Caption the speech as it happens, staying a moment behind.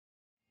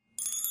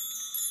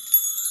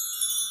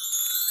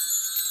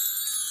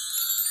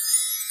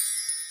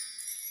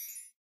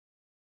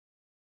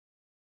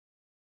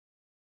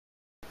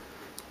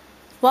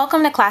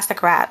Welcome to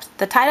Classic Wraps.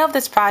 The title of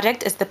this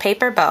project is The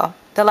Paper Bow.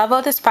 The level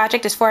of this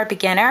project is for a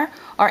beginner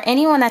or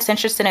anyone that's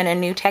interested in a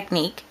new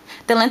technique.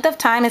 The length of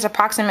time is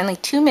approximately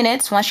 2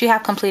 minutes once you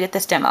have completed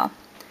this demo.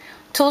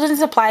 Tools and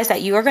supplies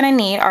that you are going to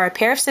need are a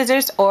pair of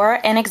scissors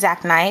or an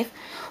X-acto knife,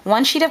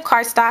 one sheet of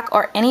cardstock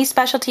or any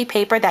specialty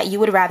paper that you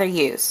would rather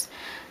use.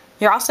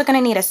 You're also going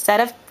to need a set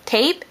of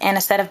tape and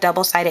a set of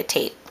double-sided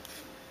tape.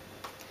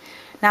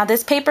 Now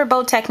this paper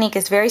bow technique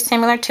is very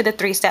similar to the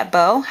 3-step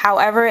bow,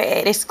 however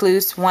it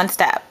excludes one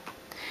step.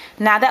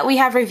 Now that we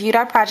have reviewed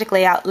our project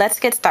layout, let's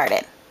get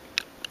started.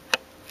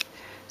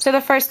 So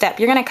the first step,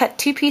 you're going to cut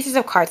 2 pieces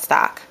of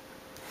cardstock.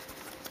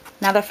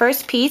 Now the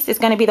first piece is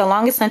going to be the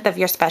longest length of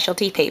your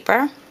specialty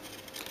paper.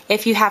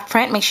 If you have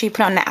print, make sure you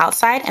put it on the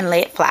outside and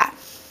lay it flat.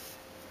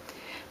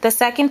 The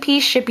second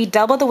piece should be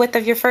double the width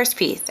of your first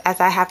piece,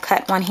 as I have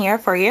cut one here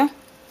for you.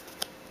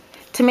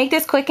 To make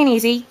this quick and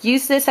easy,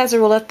 use this as a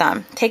rule of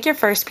thumb. Take your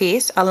first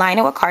piece, align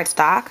it with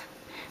cardstock,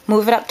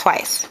 move it up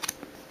twice.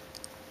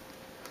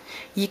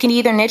 You can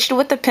either niche it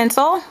with a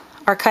pencil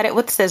or cut it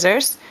with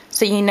scissors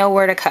so you know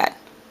where to cut.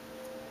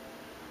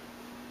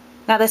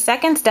 Now the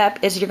second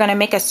step is you're going to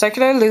make a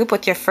circular loop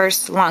with your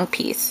first long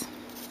piece.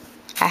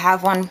 I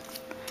have one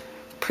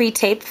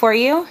pre-taped for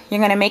you.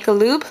 You're going to make a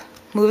loop,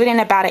 move it in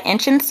about 1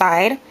 inch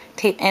inside,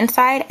 tape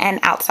inside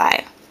and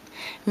outside.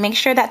 Make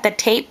sure that the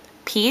tape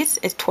piece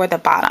is toward the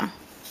bottom.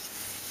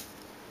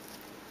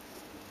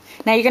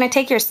 Now you're going to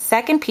take your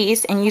second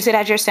piece and use it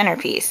as your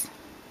centerpiece.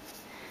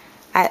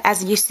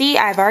 As you see,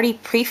 I've already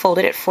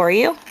pre-folded it for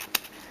you.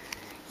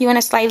 You want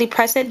to slightly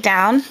press it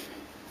down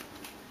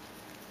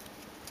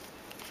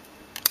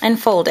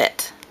and fold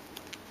it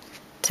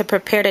to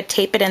prepare to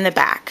tape it in the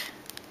back.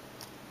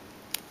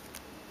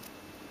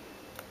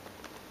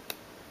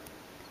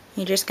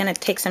 You're just going to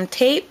take some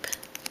tape.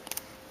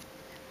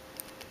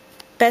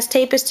 Best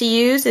tape is to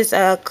use is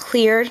a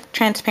clear,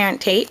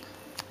 transparent tape.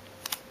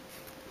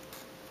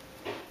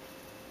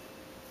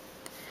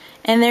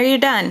 And there you're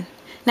done.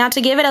 Now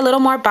to give it a little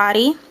more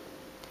body,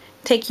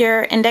 take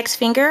your index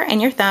finger and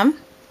your thumb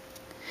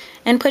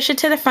and push it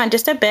to the front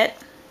just a bit.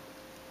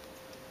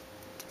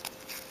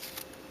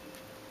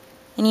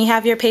 And you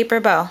have your paper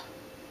bow.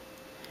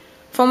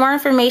 For more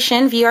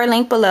information, view our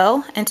link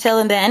below.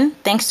 Until then,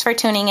 thanks for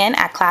tuning in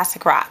at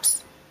Classic Wraps.